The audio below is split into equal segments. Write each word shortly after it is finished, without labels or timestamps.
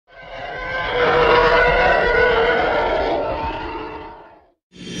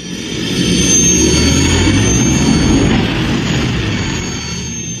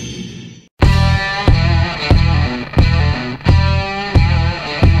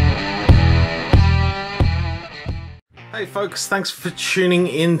Hey folks, thanks for tuning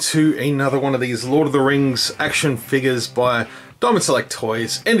in to another one of these Lord of the Rings action figures by Diamond Select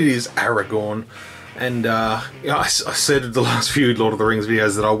Toys, and it is Aragorn. And yeah, I said in the last few Lord of the Rings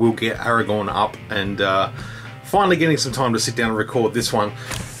videos that I will get Aragorn up, and finally getting some time to sit down and record this one.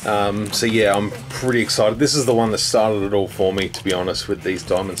 So yeah, I'm pretty excited. This is the one that started it all for me, to be honest, with these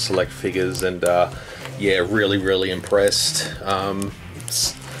Diamond Select figures, and yeah, really impressed.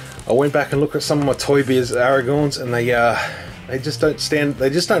 I went back and looked at some of my Toy Biz Aragorns, and they just don't stand. They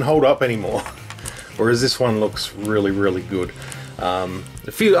just don't hold up anymore. Whereas this one looks really good.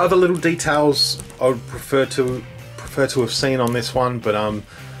 A few other little details I would prefer to have seen on this one, but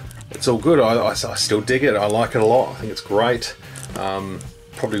it's all good. I still dig it. I like it a lot. I think it's great.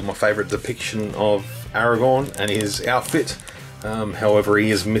 Probably my favourite depiction of Aragorn and his outfit. However, he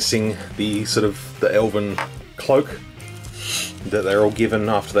is missing the the elven cloak that they're all given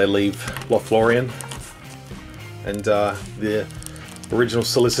after they leave Lothlorien, and the original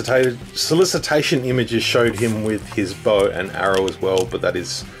solicitation images showed him with his bow and arrow as well, but that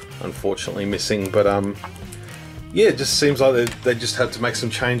is unfortunately missing. But yeah, it just seems like they just had to make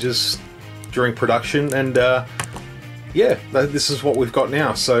some changes during production, and yeah, this is what we've got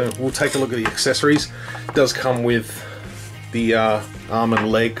now. So we'll take a look at the accessories. It does come with the arm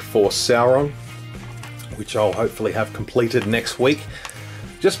and leg for Sauron, which I'll hopefully have completed next week.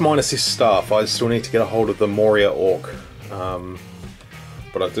 Just minus his staff. I still need to get a hold of the Moria Orc.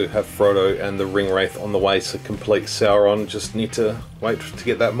 But I do have Frodo and the Ringwraith on the way to complete Sauron. Just need to wait to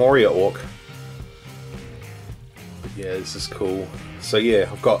get that Moria Orc. But yeah, this is cool. So yeah,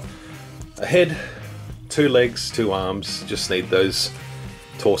 I've got a head, 2 legs, 2 arms. Just need those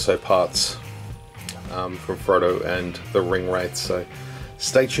torso parts from Frodo and the Ringwraith. So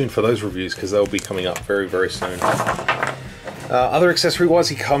stay tuned for those reviews, because they'll be coming up very soon. Other accessory wise,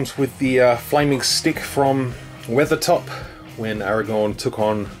 he comes with the flaming stick from Weathertop. When Aragorn took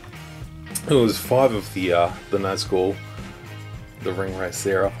on, it was 5 of the Nazgul, the Ringwraiths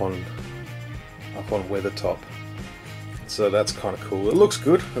there up on Weathertop. So that's kind of cool. It looks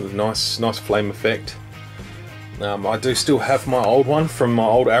good. A nice flame effect. I do still have my old one from my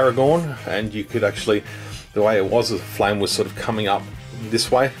old Aragorn, and you could actually, the way it was, the flame was sort of coming up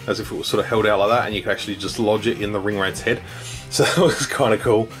this way, as if it was sort of held out like that, and you could actually just lodge it in the Ringwraith's head. So it was kind of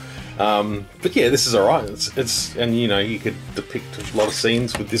cool. But yeah, this is alright. It's and you know, you could depict a lot of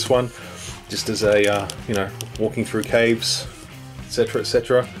scenes with this one, just as a you know, walking through caves,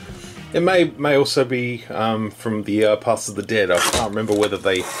 etc. It may also be from the Paths of the Dead. I can't remember whether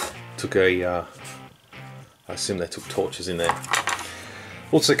they took a I assume they took torches in there.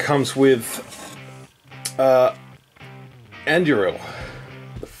 Also comes with Anduril,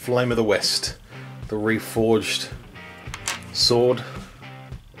 the Flame of the West, the reforged sword.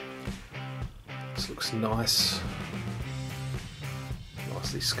 This looks nice,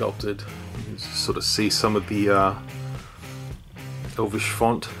 nicely sculpted. You can sort of see some of the Elvish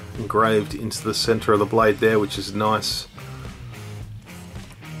font engraved into the center of the blade there, which is nice.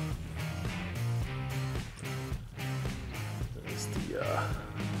 There's the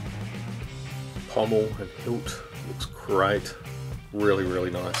pommel and hilt. Looks great. Really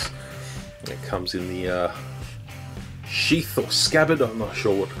nice. It comes in the sheath or scabbard, I'm not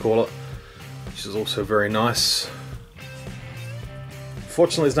sure what to call it, which is also very nice.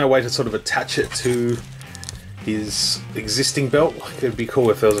 Fortunately, there's no way to sort of attach it to his existing belt. It'd be cool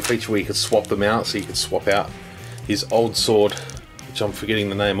if there was a feature where you could swap them out, so you could swap out his old sword, which I'm forgetting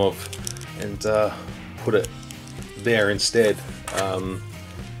the name of, and put it there instead.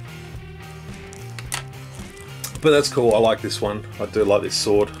 But that's cool. I like this one. I do like this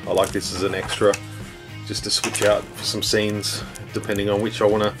sword. I like this as an extra, just to switch out for some scenes, depending on how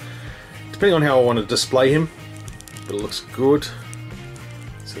I want to display him. But it looks good.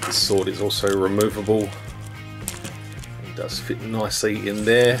 So this sword is also removable. It does fit nicely in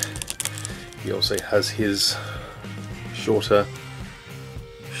there. He also has his shorter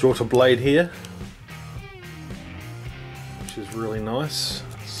blade here, which is really nice.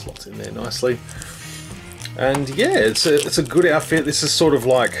 Slots in there nicely. And yeah, it's a good outfit. This is sort of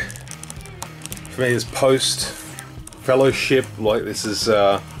like, for me, it's post Fellowship. Like, this is you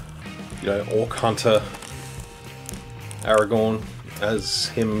know, Orc Hunter Aragorn, as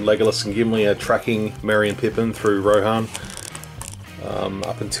him, Legolas and Gimli are tracking Merry and Pippin through Rohan,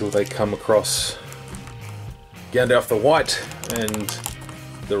 up until they come across Gandalf the White and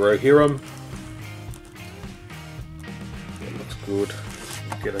the Rohirrim. It looks good.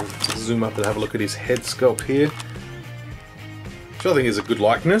 Get a zoom up and have a look at his head sculpt here, which I think is a good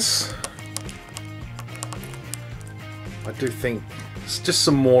likeness. I do think it's just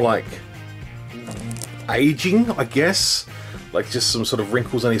some more like aging, I guess. Like just some sort of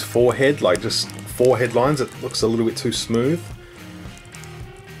wrinkles on his forehead, like just forehead lines. It looks a little bit too smooth.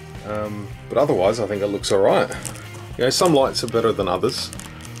 But otherwise, I think it looks alright. You know, some lights are better than others.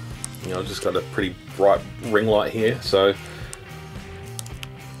 You know, I've just got a pretty bright ring light here, so...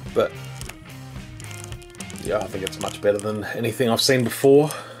 But... yeah, I think it's much better than anything I've seen before.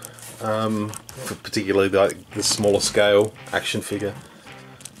 Particularly the smaller scale action figure.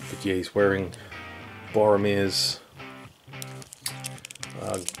 But yeah, he's wearing Boromir's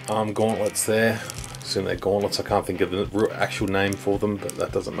arm gauntlets there. I assume they're gauntlets. I can't think of the actual name for them, but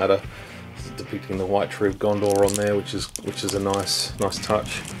that doesn't matter. It's depicting the White Tree of Gondor on there, which is a nice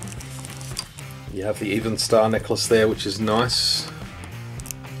touch. You have the Even Star necklace there, which is nice.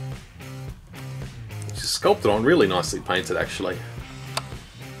 Which is sculpted on, really nicely painted actually.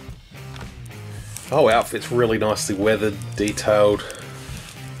 The whole outfit's really nicely weathered, detailed.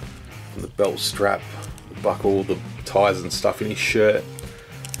 From the belt strap, the buckle, the ties and stuff in his shirt.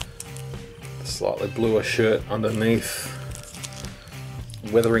 The slightly bluer shirt underneath.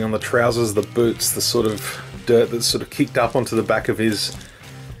 Weathering on the trousers, the boots, the sort of dirt that's sort of kicked up onto the back of his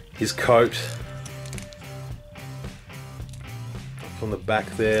coat. Up on the back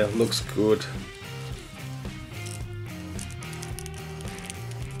there, looks good.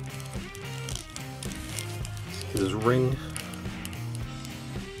 His ring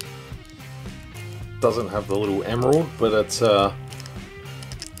doesn't have the little emerald, but it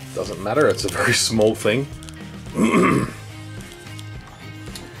doesn't matter, it's a very small thing.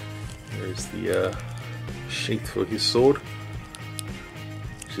 There's the sheath for his sword,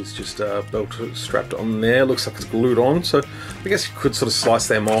 which is just belt strapped on there. Looks like it's glued on, so I guess you could sort of slice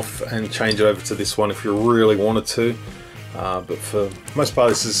them off and change it over to this one if you really wanted to. But for the most part,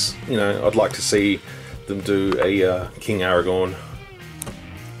 this is, you know, I'd like to see them do a King Aragorn,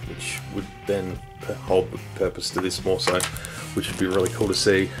 which would then hold the purpose to this more so, which would be really cool to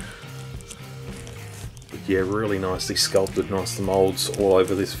see. But yeah, really nicely sculpted, nice molds all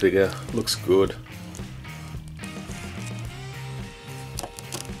over this figure. Looks good.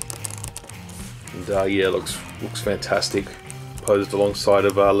 And yeah, looks fantastic. Posed alongside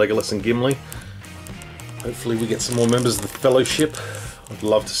of Legolas and Gimli. Hopefully we get some more members of the Fellowship. I'd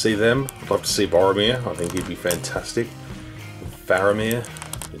love to see them. I'd love to see Boromir. I think he'd be fantastic. Faramir,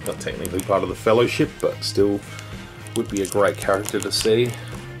 he's not technically part of the Fellowship, but still would be a great character to see.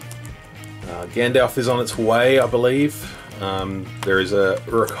 Gandalf is on its way, I believe. There is a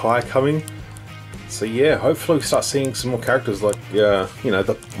Uruk-hai coming. So yeah, hopefully we start seeing some more characters like, you know,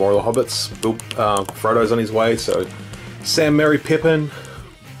 the more of the Hobbits. Frodo's on his way, so Sam, Merry, Pippin.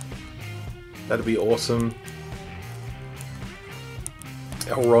 That'd be awesome.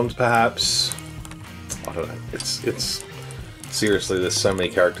 Elrond, perhaps. I don't know. It's seriously, there's so many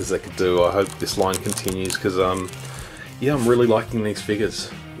characters they could do. I hope this line continues because yeah, I'm really liking these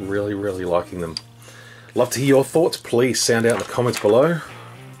figures. Really liking them. Love to hear your thoughts. Please sound out in the comments below.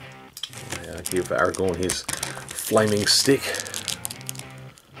 Give Aragorn his flaming stick.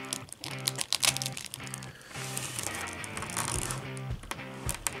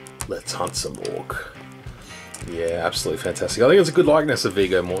 Let's hunt some orc. Yeah, absolutely fantastic. I think it's a good likeness of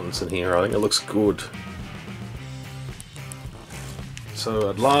Viggo Mortensen here. I think it looks good. So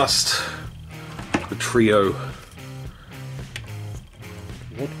at last, the trio.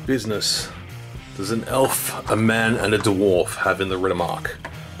 What business does an elf, a man and a dwarf have in the Riddermark?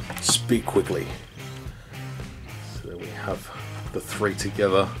 Speak quickly. So there we have the three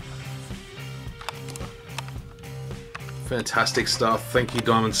together. Fantastic stuff. Thank you,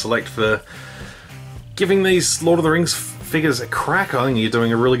 Diamond Select, for giving these Lord of the Rings figures a crack. I think you're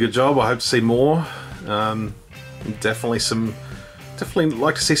doing a really good job. I hope to see more. Definitely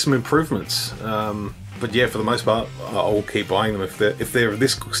like to see some improvements. But yeah, for the most part, I'll keep buying them if they're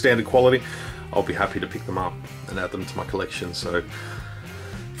this standard quality. I'll be happy to pick them up and add them to my collection. So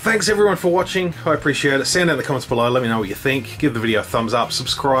thanks everyone for watching. I appreciate it. Send out in the comments below. Let me know what you think. Give the video a thumbs up.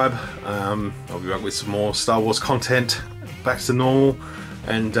 Subscribe. I'll be back with some more Star Wars content. Back to normal.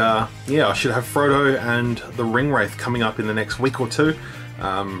 And yeah, I should have Frodo and the Ring Wraith coming up in the next week or two.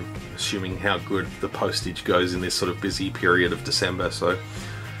 Assuming how good the postage goes in this sort of busy period of December. So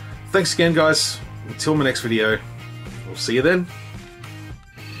thanks again, guys. Until my next video, we'll see you then.